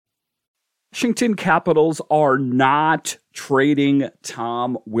Washington Capitals are not trading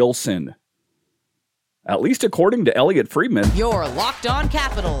Tom Wilson. At least according to Elliotte Friedman. Your Locked On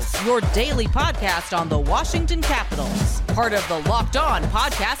Capitals, your daily podcast on the Washington Capitals. Part of the Locked On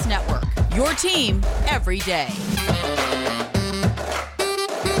Podcast Network, your team every day.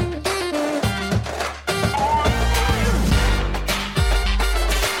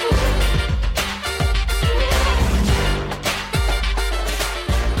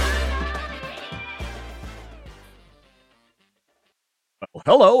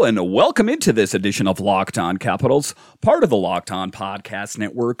 Hello and welcome into this edition of Locked On Capitals, part of the Locked On Podcast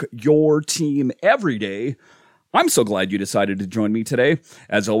Network, your team every day. I'm so glad you decided to join me today.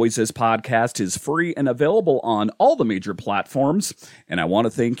 As always, this podcast is free and available on all the major platforms, and I want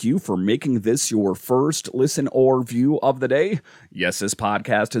to thank you for making this your first listen or view of the day. Yes, this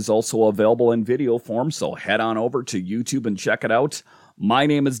podcast is also available in video form, so head on over to YouTube and check it out. My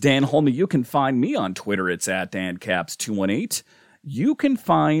name is Dan Holme. You can find me on Twitter. It's at DanCaps218. You can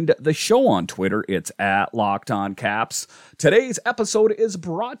find the show on Twitter. It's at Locked On Caps. Today's episode is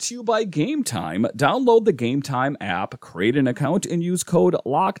brought to you by Game Time. Download the Game Time app, create an account, and use code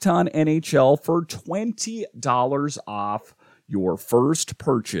LOCKEDONNHL for $20 off your first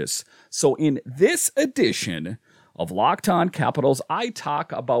purchase. So in this edition of Locked On Capitals, I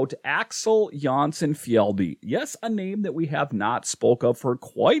talk about Axel Jonsson-Fjällby. Yes, a name that we have not spoke of for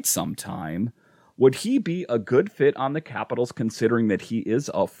quite some time. Would he be a good fit on the Capitals considering that he is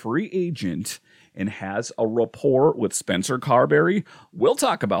a free agent and has a rapport with Spencer Carberry? We'll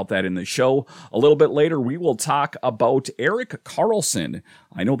talk about that in the show. A little bit later, we will talk about Erik Karlsson.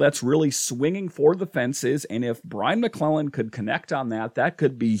 I know that's really swinging for the fences, and if Brian McClellan could connect on that, that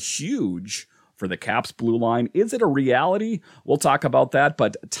could be huge for the Caps blue line. Is it a reality? We'll talk about that,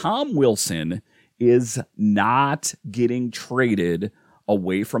 but Tom Wilson is not getting traded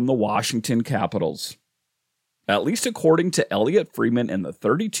away from the Washington Capitals. At least according to Elliotte Friedman and the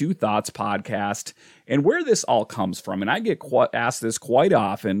 32 Thoughts podcast. And where this all comes from, and I get asked this quite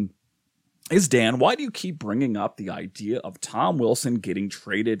often, is, Dan, why do you keep bringing up the idea of Tom Wilson getting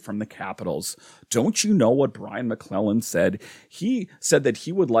traded from the Capitals? Don't you know what Brian McClellan said? He said that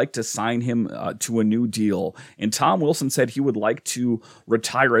he would like to sign him to a new deal. And Tom Wilson said he would like to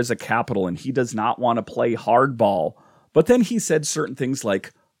retire as a Capital, and he does not want to play hardball. But then he said certain things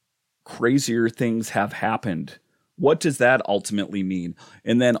like, crazier things have happened. What does that ultimately mean?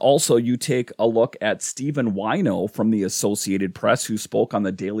 And then also you take a look at Stephen Wino from the Associated Press, who spoke on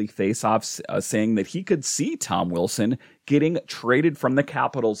the Daily Faceoff, saying that he could see Tom Wilson getting traded from the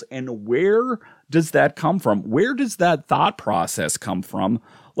Capitals. And where does that come from? Where does that thought process come from?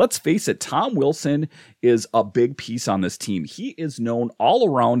 Let's face it, Tom Wilson is a big piece on this team. He is known all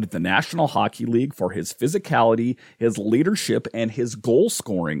around the National Hockey League for his physicality, his leadership, and his goal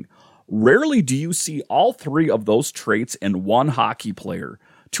scoring. Rarely do you see all three of those traits in one hockey player.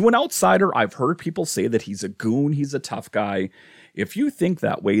 To an outsider, I've heard people say that he's a goon, he's a tough guy. If you think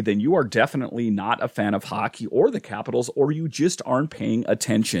that way, then you are definitely not a fan of hockey or the Capitals, or you just aren't paying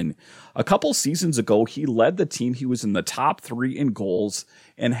attention. A couple seasons ago, he led the team. He was in the top 3 in goals,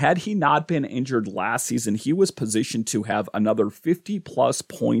 and had he not been injured last season, he was positioned to have another 50-plus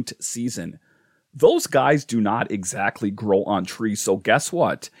point season. Those guys do not exactly grow on trees, so guess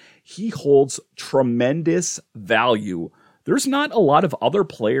what? He holds tremendous value. There's not a lot of other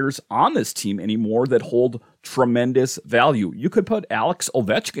players on this team anymore that hold tremendous value. You could put Alex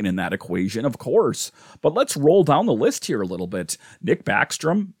Ovechkin in that equation, of course, but let's roll down the list here a little bit. Nick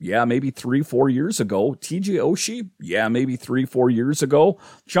Backstrom, yeah, maybe 3-4 years ago. TJ Oshie, yeah, maybe 3-4 years ago.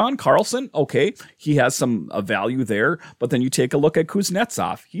 John Carlson, okay, he has some value there, but then you take a look at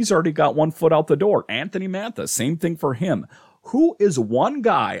Kuznetsov. He's already got one foot out the door. Anthony Mantha, same thing for him. Who is one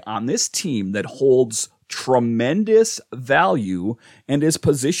guy on this team that holds tremendous value and is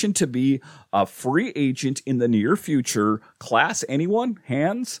positioned to be a free agent in the near future? Class, anyone?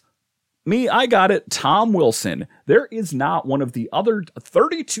 Hands? Me, I got it. Tom Wilson. There is not one of the other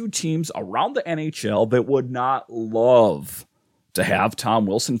 32 teams around the NHL that would not love to have Tom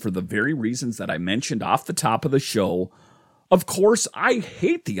Wilson for the very reasons that I mentioned off the top of the show. Of course, I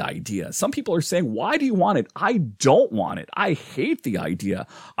hate the idea. Some people are saying, why do you want it? I don't want it. I hate the idea.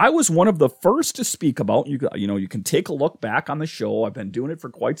 I was one of the first to speak about, you can take a look back on the show. I've been doing it for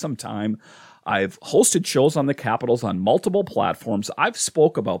quite some time. I've hosted shows on the Capitals on multiple platforms. I've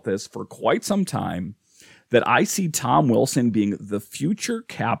spoke about this for quite some time, that I see Tom Wilson being the future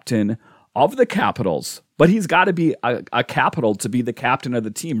captain of the Capitals. But he's got to be a Capital to be the captain of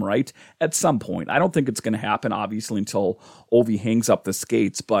the team, right? At some point. I don't think it's going to happen, obviously, until Ovi hangs up the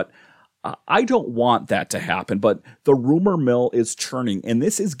skates. But I don't want that to happen, but the rumor mill is churning, and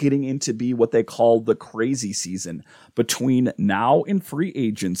this is getting into be what they call the crazy season. Between now and free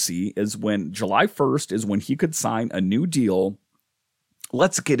agency is when July 1st is when he could sign a new deal.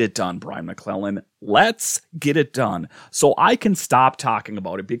 Let's get it done, Brian McClellan. Let's get it done so I can stop talking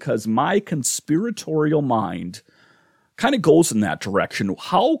about it, because my conspiratorial mind kind of goes in that direction.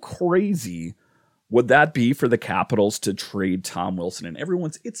 How crazy would that be for the Capitals to trade Tom Wilson?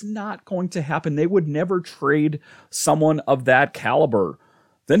 And it's not going to happen. They would never trade someone of that caliber.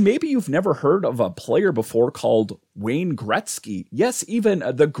 Then maybe you've never heard of a player before called Wayne Gretzky. Yes, even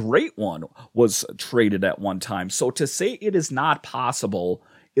the great one was traded at one time. So to say it is not possible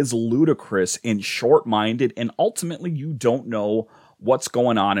is ludicrous and short-minded, and ultimately you don't know what's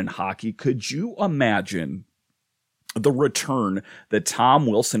going on in hockey. Could you imagine the return that Tom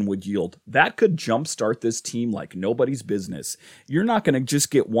Wilson would yield? That could jumpstart this team like nobody's business. You're not going to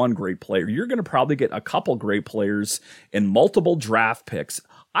just get one great player. You're going to probably get a couple great players and multiple draft picks.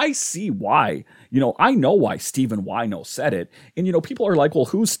 I see why. I know why Stephen Wino said it. And, people are like, well,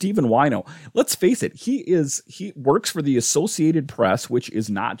 who's Stephen Wino? Let's face it. He works for the Associated Press, which is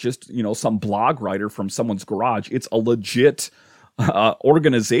not just, some blog writer from someone's garage. It's a legit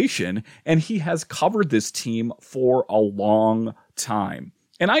organization, and he has covered this team for a long time.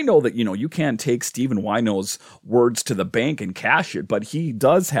 And I know that, you can't take Stephen Wino's words to the bank and cash it, but he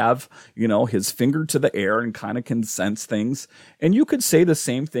does have, his finger to the air and kind of can sense things. And you could say the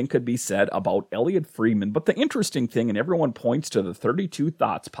same thing could be said about Elliot Friedman. But the interesting thing, and everyone points to the 32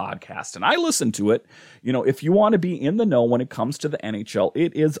 Thoughts podcast, and I listen to it. If you want to be in the know when it comes to the NHL,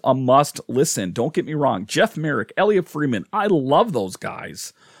 it is a must listen. Don't get me wrong. Jeff Merrick, Elliot Friedman, I love those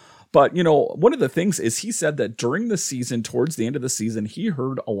guys. But, one of the things is he said that during the season, towards the end of the season, he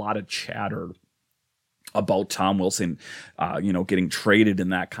heard a lot of chatter about Tom Wilson, getting traded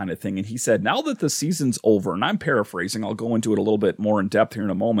and that kind of thing. And he said, now that the season's over, and I'm paraphrasing, I'll go into it a little bit more in depth here in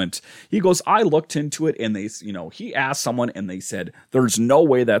a moment. He goes, I looked into it, and he asked someone and they said, there's no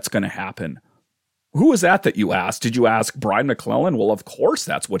way that's going to happen. Who is that you asked? Did you ask Brian McClellan? Well, of course,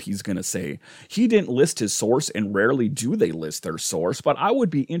 that's what he's going to say. He didn't list his source, and rarely do they list their source, but I would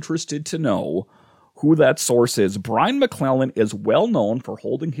be interested to know who that source is. Brian McClellan is well known for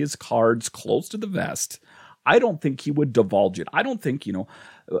holding his cards close to the vest. I don't think he would divulge it. I don't think,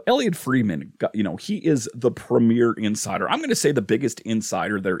 Elliot Friedman, he is the premier insider. I'm going to say the biggest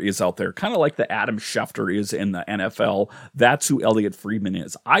insider there is out there, kind of like the Adam Schefter is in the NFL. That's who Elliot Friedman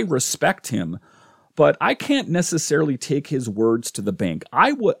is. I respect him, but I can't necessarily take his words to the bank.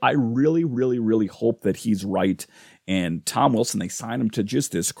 I really, really, really hope that he's right. And Tom Wilson, they sign him to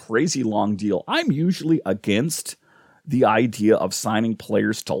just this crazy long deal. I'm usually against the idea of signing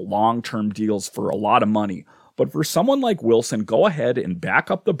players to long-term deals for a lot of money. But for someone like Wilson, go ahead and back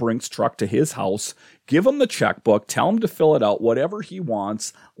up the Brinks truck to his house, give him the checkbook, tell him to fill it out, whatever he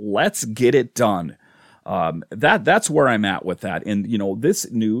wants. Let's get it done. That's where I'm at with that. And, this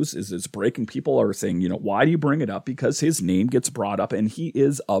news is breaking. People are saying, why do you bring it up? Because his name gets brought up, and he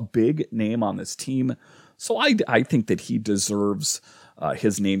is a big name on this team. So I think that he deserves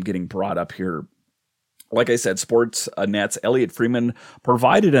his name getting brought up here. Like I said, Sportsnet's Elliot Friedman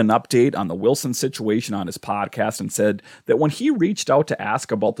provided an update on the Wilson situation on his podcast and said that when he reached out to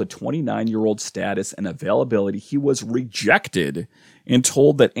ask about the 29-year-old status and availability, he was rejected and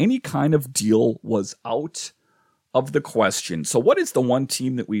told that any kind of deal was out of the question. So what is the one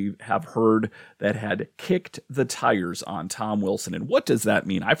team that we have heard that had kicked the tires on Tom Wilson? And what does that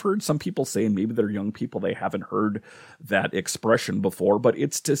mean? I've heard some people say, and maybe they're young people, they haven't heard that expression before, but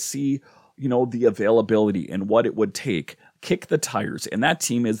it's to see the availability and what it would take. Kick the tires. And that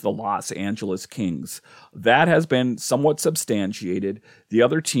team is the Los Angeles Kings. That has been somewhat substantiated. The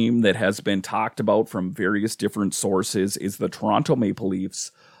other team that has been talked about from various different sources is the Toronto Maple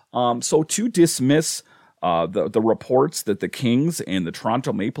Leafs. So to dismiss the reports that the Kings and the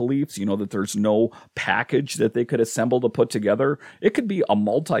Toronto Maple Leafs, that there's no package that they could assemble to put together. It could be a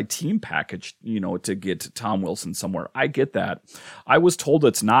multi-team package, to get Tom Wilson somewhere. I get that. I was told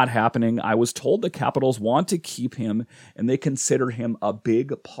it's not happening. I was told the Capitals want to keep him, and they consider him a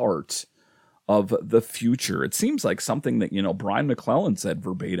big part of the future. It seems like something that, Brian McClellan said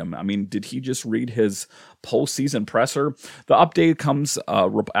verbatim. I mean, did he just read his postseason presser? The update comes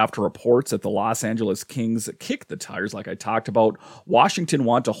after reports that the Los Angeles Kings kicked the tires, like I talked about. Washington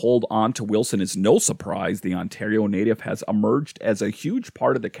want to hold on to Wilson is no surprise. The Ontario native has emerged as a huge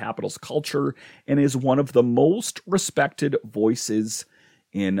part of the Capitals culture and is one of the most respected voices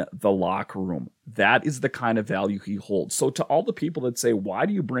in the locker room. That is the kind of value he holds. So to all the people that say, why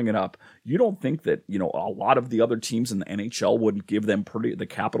do you bring it up? You don't think that, a lot of the other teams in the NHL would give them the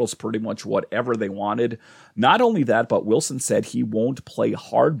Capitals pretty much whatever they wanted. Not only that, but Wilson said he won't play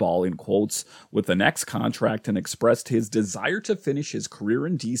hardball, in quotes, with the next contract and expressed his desire to finish his career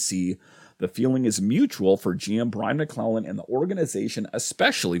in DC. The feeling is mutual for GM Brian McClellan and the organization,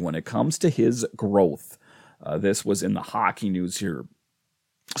 especially when it comes to his growth. This was in the hockey news here.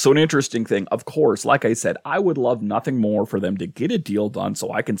 So an interesting thing, of course, like I said, I would love nothing more for them to get a deal done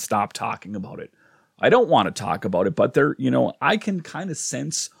so I can stop talking about it. I don't want to talk about it, but I can kind of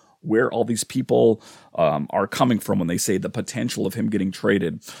sense where all these people are coming from when they say the potential of him getting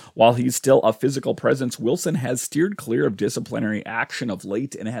traded. While he's still a physical presence, Wilson has steered clear of disciplinary action of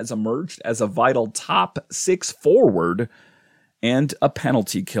late and has emerged as a vital top 6 forward and a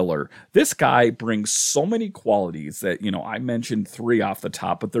penalty killer. This guy brings so many qualities that, I mentioned 3 off the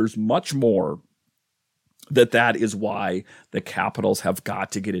top, but there's much more that is why the Capitals have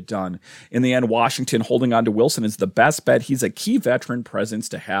got to get it done. In the end, Washington holding on to Wilson is the best bet. He's a key veteran presence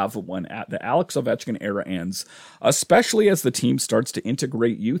to have when the Alex Ovechkin era ends, especially as the team starts to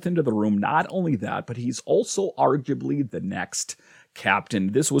integrate youth into the room. Not only that, but he's also arguably the next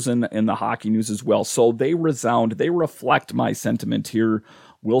captain. This was in the hockey news as well. So they reflect my sentiment here.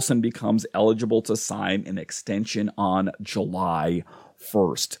 Wilson becomes eligible to sign an extension on July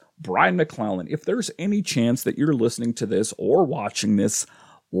 1st. Brian McClellan, if there's any chance that you're listening to this or watching this,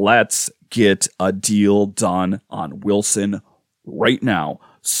 let's get a deal done on Wilson right now.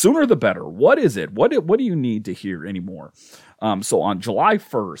 Sooner the better. What is it? What do you need to hear anymore? So on July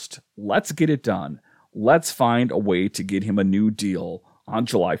 1st, let's get it done. Let's find a way to get him a new deal on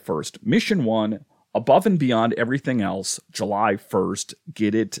July 1st. Mission 1, above and beyond everything else, July 1st,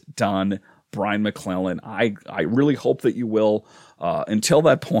 get it done. Brian McClellan, I really hope that you will. Until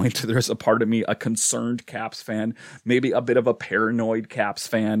that point, there's a part of me, a concerned Caps fan, maybe a bit of a paranoid Caps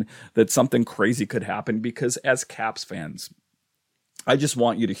fan, that something crazy could happen, because as Caps fans, I just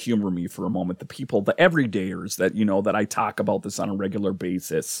want you to humor me for a moment. The people, the everydayers that I talk about this on a regular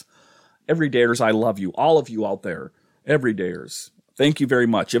basis. Everydayers, I love you. All of you out there, everydayers. Thank you very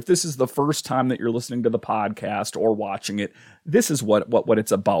much. If this is the first time that you're listening to the podcast or watching it, this is what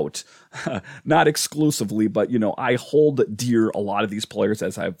it's about. Not exclusively, but, I hold dear a lot of these players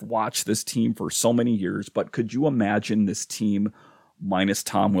as I've watched this team for so many years. But could you imagine this team minus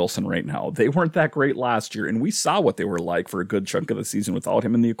Tom Wilson right now? They weren't that great last year, and we saw what they were like for a good chunk of the season without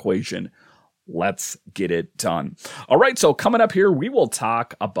him in the equation. Let's get it done. All right, so coming up here, we will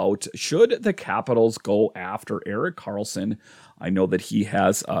talk about, should the Capitals go after Erik Karlsson? I know that he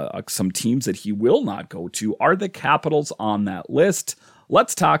has some teams that he will not go to. Are the Capitals on that list?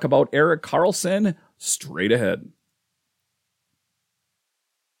 Let's talk about Erik Karlsson straight ahead.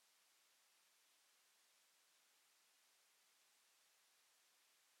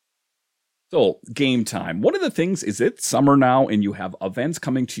 So, game time. One of the things is it's summer now and you have events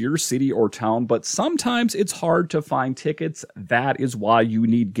coming to your city or town, but sometimes it's hard to find tickets. That is why you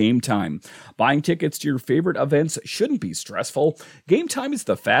need Game Time. Buying tickets to your favorite events shouldn't be stressful. Game Time is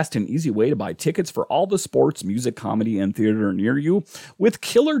the fast and easy way to buy tickets for all the sports, music, comedy, and theater near you. With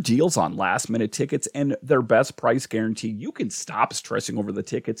killer deals on last-minute tickets and their best price guarantee, you can stop stressing over the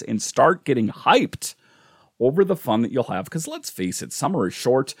tickets and start getting hyped over the fun that you'll have, because let's face it, summer is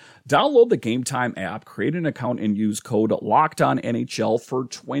short. Download the Game Time app, create an account, and use code LOCKEDONNHL for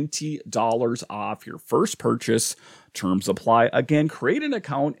 $20 off your first purchase. Terms apply. Again, create an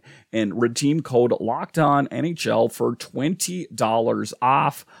account and redeem code LOCKEDONNHL for $20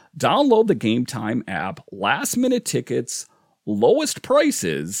 off. Download the Game Time app. Last minute tickets, lowest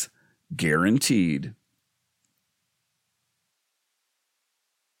prices guaranteed.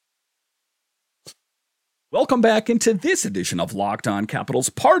 Welcome back into this edition of Locked On Capitals,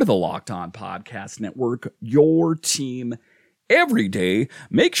 part of the Locked On Podcast Network, your team every day.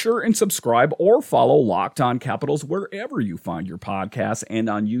 Make sure and subscribe or follow Locked On Capitals wherever you find your podcasts, and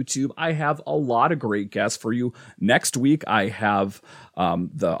on YouTube. I have a lot of great guests for you. Next week, I have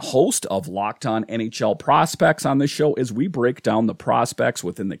the host of Locked On NHL Prospects on the show as we break down the prospects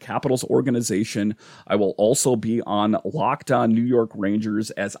within the Capitals organization. I will also be on Locked On New York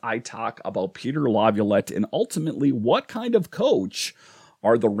Rangers as I talk about Peter Laviolette and ultimately what kind of coach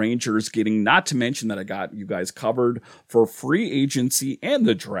are the Rangers getting, not to mention that I got you guys covered for free agency and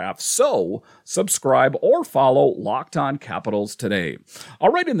the draft. So subscribe or follow Locked On Capitals today. All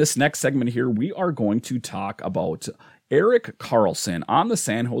right, in this next segment here, we are going to talk about Erik Karlsson on the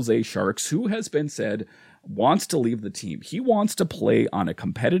San Jose Sharks, who has been said wants to leave the team. He wants to play on a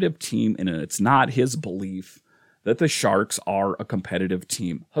competitive team, and it's not his belief that the Sharks are a competitive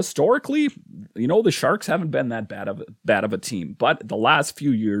team. Historically, the Sharks haven't been that bad of a team, but the last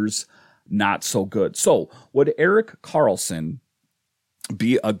few years, not so good. So would Erik Karlsson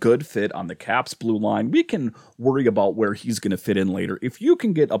be a good fit on the Caps blue line? We can worry about where he's going to fit in later. If you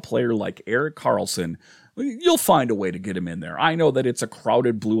can get a player like Erik Karlsson, you'll find a way to get him in there. I know that it's a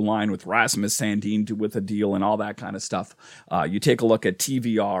crowded blue line with Rasmus Sandin with a deal and all that kind of stuff. You take a look at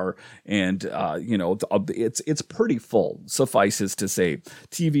TVR and, it's pretty full, suffices to say.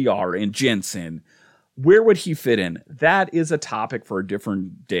 TVR and Jensen. Where would he fit in? That is a topic for a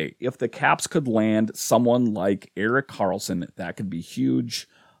different day. If the Caps could land someone like Erik Karlsson, that could be huge.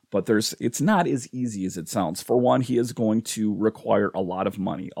 But it's not as easy as it sounds. For one, he is going to require a lot of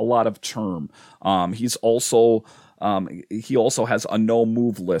money, a lot of term. He also has a no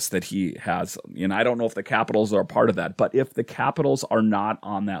move list that he has. And I don't know if the Capitals are a part of that. But if the Capitals are not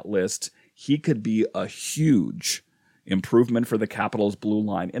on that list, he could be a huge improvement for the Capitals blue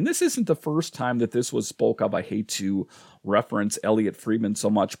line. And this isn't the first time that this was spoke of. I hate to reference Elliot Friedman so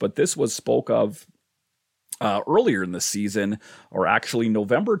much, but this was spoke of earlier in the season, or actually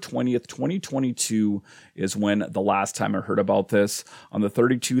November 20th, 2022 is when the last time I heard about this on the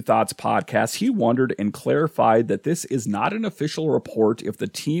 32 Thoughts podcast. He wondered and clarified that this is not an official report if the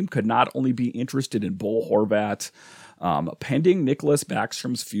team could not only be interested in Bo Horvat, pending Nicholas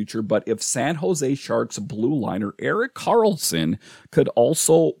Backstrom's future, but if San Jose Sharks blue liner Erik Karlsson could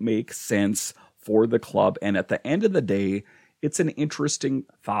also make sense for the club. And at the end of the day, it's an interesting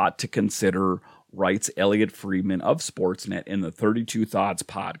thought to consider, writes Elliot Friedman of Sportsnet in the 32 Thoughts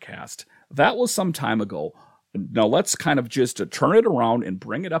podcast. That was some time ago. Now let's kind of just turn it around and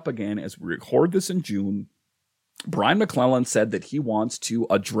bring it up again as we record this in June. Brian McClellan said that he wants to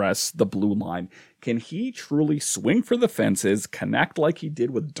address the blue line. Can he truly swing for the fences, connect like he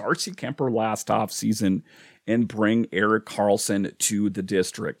did with Darcy Kemper last offseason, and bring Erik Karlsson to the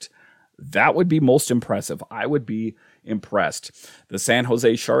district? That would be most impressive. I would be impressed. The San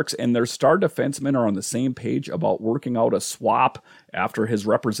Jose Sharks and their star defensemen are on the same page about working out a swap after his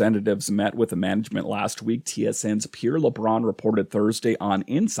representatives met with the management last week. TSN's Pierre LeBrun reported Thursday on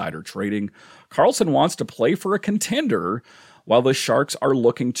Insider Trading. Karlsson wants to play for a contender while the Sharks are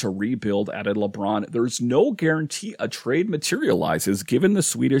looking to rebuild, added LeBrun. There's no guarantee a trade materializes given the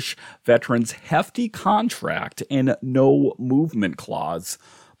Swedish veteran's hefty contract and no movement clause.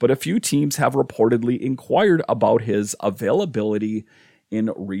 But a few teams have reportedly inquired about his availability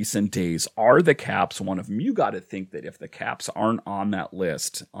in recent days. Are the Caps one of them? You got to think that if the Caps aren't on that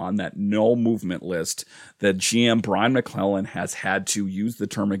list, on that no movement list, that GM Brian McClellan has had to, use the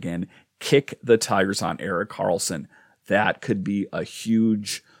term again, kick the tires on Erik Karlsson. That could be a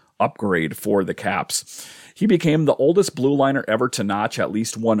huge upgrade for the Caps. He became the oldest blue liner ever to notch at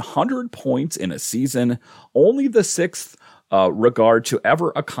least 100 points in a season, only the sixth regard to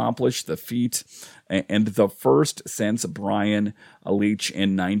ever accomplish the feat, and the first since Brian Leach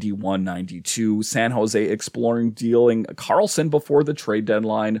in 91-92. San Jose exploring dealing Karlsson before the trade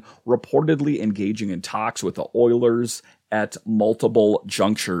deadline, reportedly engaging in talks with the Oilers at multiple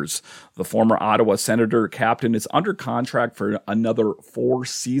junctures. The former Ottawa Senator captain is under contract for another 4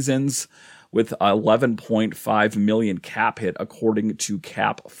 seasons, with $11.5 million cap hit, according to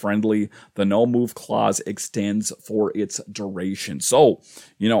Cap Friendly. The no-move clause extends for its duration. So,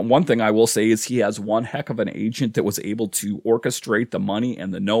 one thing I will say is he has one heck of an agent that was able to orchestrate the money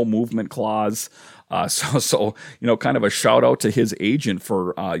and the no-movement clause. So kind of a shout-out to his agent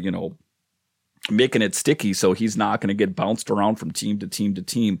for, making it sticky so he's not going to get bounced around from team to team to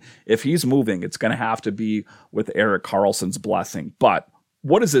team. If he's moving, it's going to have to be with Erik Karlsson's blessing. But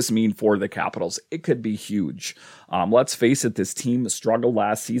what does this mean for the Capitals? It could be huge. Let's face it, this team struggled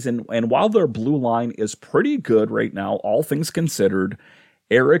last season, and while their blue line is pretty good right now, all things considered,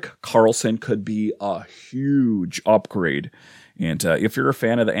 Erik Karlsson could be a huge upgrade. And if you're a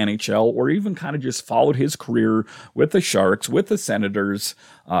fan of the NHL, or even kind of just followed his career with the Sharks, with the Senators,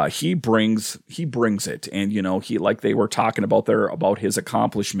 he brings it. And, he, like they were talking about there, about his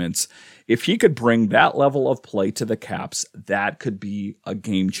accomplishments, if he could bring that level of play to the Caps, that could be a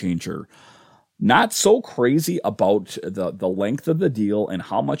game changer. Not so crazy about the length of the deal and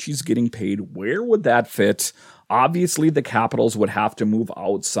how much he's getting paid. Where would that fit? Obviously, the Capitals would have to move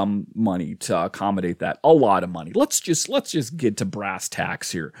out some money to accommodate that. A lot of money. Let's just get to brass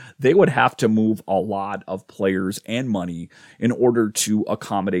tacks here. They would have to move a lot of players and money in order to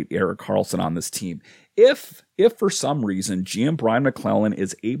accommodate Erik Karlsson on this team. If for some reason GM Brian McClellan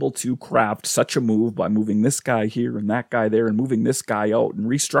is able to craft such a move by moving this guy here and that guy there and moving this guy out and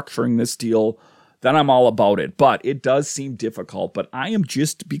restructuring this deal, then I'm all about it. But it does seem difficult. But I am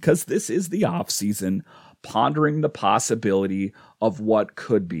just, because this is the off season, pondering the possibility of what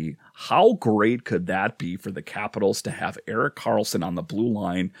could be. How great could that be for the Capitals to have Erik Karlsson on the blue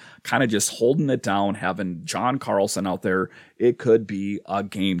line, kind of just holding it down, having John Carlson out there? It could be a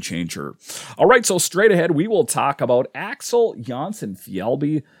game changer. All right, so straight ahead, we will talk about Axel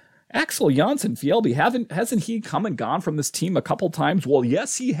Jonsson-Fjällby. Axel Jonsson-Fjällby, hasn't he come and gone from this team a couple times? Well,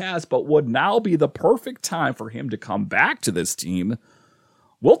 yes, he has, but would now be the perfect time for him to come back to this team?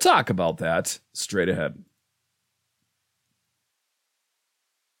 We'll talk about that straight ahead.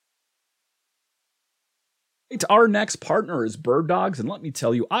 Our next partner is Bird Dogs, and let me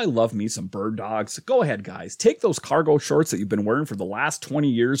tell you, I love me some Bird Dogs. Go ahead, guys. Take those cargo shorts that you've been wearing for the last 20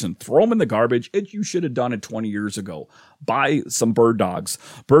 years and throw them in the garbage. You should have done it 20 years ago. Buy some Bird Dogs.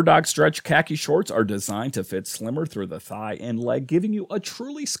 Bird Dog stretch khaki shorts are designed to fit slimmer through the thigh and leg, giving you a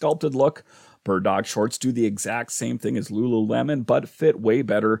truly sculpted look. Bird Dog shorts do the exact same thing as Lululemon, but fit way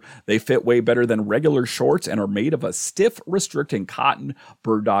better. They fit way better than regular shorts and are made of a stiff, restricting cotton.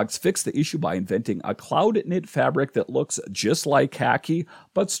 Bird Dogs fix the issue by inventing a cloud knit fabric that looks just like khaki,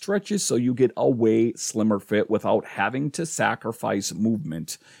 but stretches so you get a way slimmer fit without having to sacrifice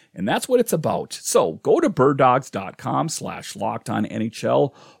movement. And that's what it's about. So go to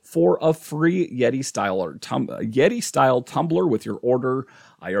birddogs.com/LockedOnNHL for a free Yeti style tumbler with your order.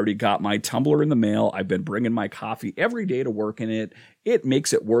 I already got my tumbler in the mail. I've been bringing my coffee every day to work in it. It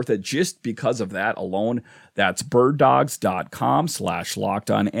makes it worth it just because of that alone. That's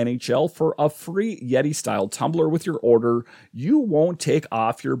birddogs.com/LockedOnNHL for a free Yeti style tumbler with your order. You won't take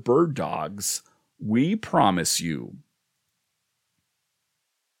off your Bird Dogs. We promise you.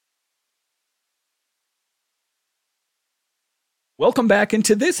 Welcome back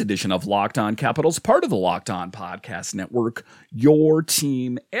into this edition of Locked On Capitals, part of the Locked On Podcast Network, your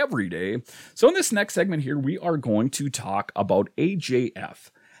team every day. So in this next segment here, we are going to talk about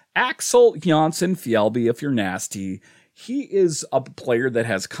AJF. Axel Jonsson-Fjällby, if you're nasty. He is a player that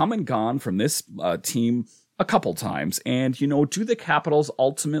has come and gone from this team a couple times. And, do the Capitals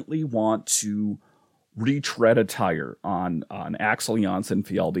ultimately want to retread a tire on Axel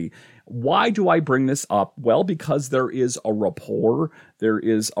Jonsson-Fjällby? Why do I bring this up? Well, because there is a rapport, there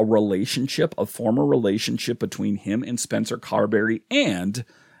is a relationship, a former relationship between him and Spencer Carberry, and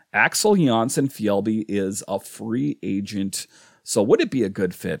Axel Jonsson-Fjällby is a free agent. So would it be a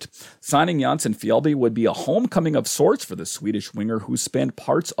good fit? Signing Jonsson-Fjällby would be a homecoming of sorts for the Swedish winger who spent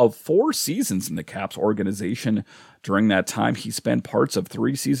parts of 4 seasons in the Caps organization. During that time, he spent parts of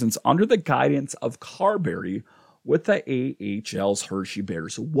 3 seasons under the guidance of Carberry with the AHL's Hershey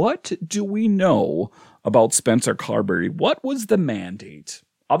Bears. What do we know about Spencer Carberry? What was the mandate,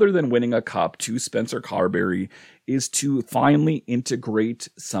 other than winning a cup, to Spencer Carberry is to finally integrate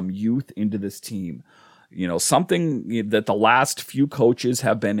some youth into this team. Something that the last few coaches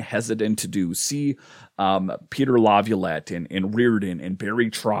have been hesitant to do. See Peter Laviolette and Reardon and Barry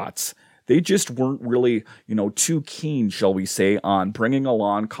Trotz. They just weren't really, too keen, shall we say, on bringing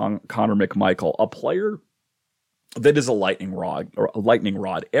along Connor McMichael, a player that is a lightning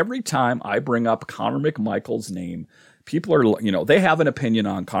rod. Every time I bring up Connor McMichael's name, people are, they have an opinion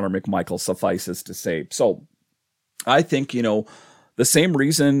on Connor McMichael, suffices to say. So I think, the same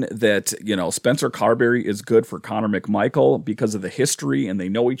reason that, Spencer Carberry is good for Connor McMichael because of the history and they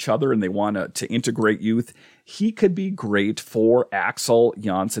know each other and they want to integrate youth, he could be great for Axel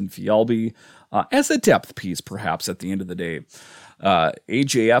Jonsson-Fjällby as a depth piece, perhaps, at the end of the day.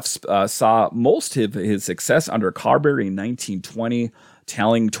 AJF saw most of his success under Carberry in 1920,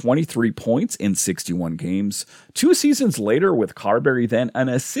 tallying 23 points in 61 games. 2 seasons later, with Carberry then an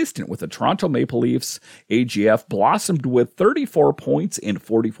assistant with the Toronto Maple Leafs, AJF blossomed with 34 points in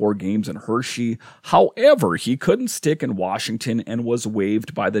 44 games in Hershey. However, he couldn't stick in Washington and was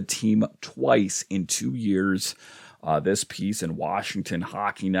waived by the team twice in 2 years. This piece in Washington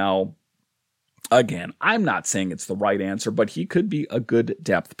Hockey Now. Again, I'm not saying it's the right answer, but he could be a good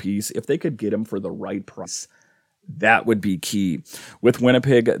depth piece if they could get him for the right price. That would be key. With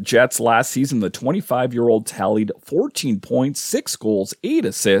Winnipeg Jets last season, the 25-year-old tallied 14 points, 6 goals, 8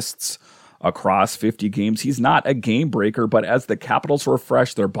 assists across 50 games. He's not a game breaker, but as the Capitals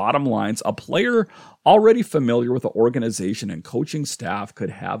refresh their bottom lines, a player already familiar with the organization and coaching staff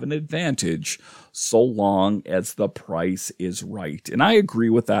could have an advantage so long as the price is right. And I agree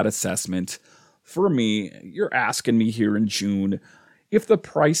with that assessment. For me, you're asking me here in June, if the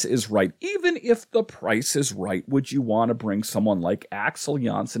price is right, even if the price is right, would you want to bring someone like Axel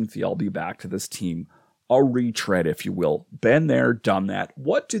Jonsson-Fjällby back to this team? A retread, if you will. Been there, done that.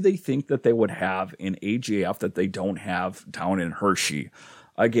 What do they think that they would have in AJF that they don't have down in Hershey?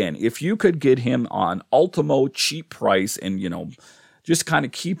 Again, if you could get him on ultimo cheap price and, just kind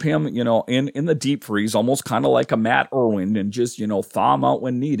of keep him, in the deep freeze, almost kind of like a Matt Irwin, and just, thaw him out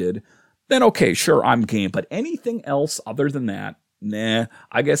when needed, then okay, sure, I'm game. But anything else other than that, nah,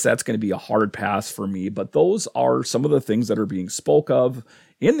 I guess that's going to be a hard pass for me. But those are some of the things that are being spoke of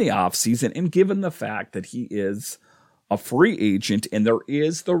in the offseason. And given the fact that he is a free agent and there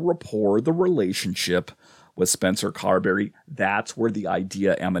is the rapport, the relationship with Spencer Carberry, that's where the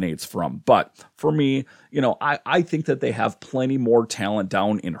idea emanates from. But for me, I think that they have plenty more talent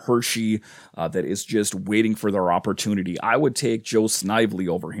down in Hershey that is just waiting for their opportunity. I would take Joe Snively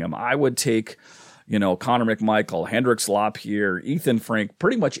over him. I would take, Connor McMichael, Hendricks Lapierre, Ethan Frank,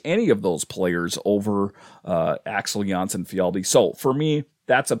 pretty much any of those players over Axel Janssen-Fjällby. So for me,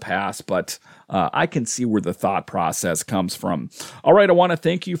 that's a pass, but I can see where the thought process comes from. All right, I want to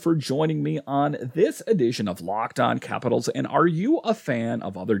thank you for joining me on this edition of Locked On Capitals. And are you a fan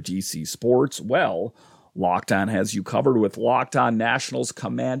of other DC sports? Well, Locked On has you covered with Locked On Nationals,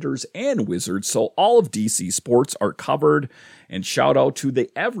 Commanders, and Wizards. So all of DC sports are covered. And shout out to the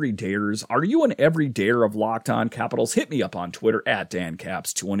everydayers. Are you an everydayer of Locked On Capitals? Hit me up on Twitter at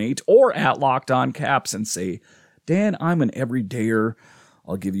DanCaps218 or at Locked On Caps and say, Dan, I'm an everydayer.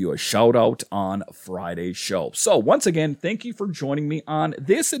 I'll give you a shout out on Friday's show. So once again, thank you for joining me on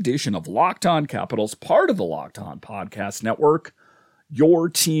this edition of Locked On Capitals, part of the Locked On Podcast Network, your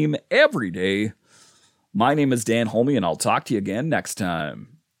team every day. My name is Dan Holme, and I'll talk to you again next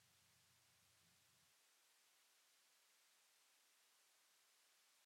time.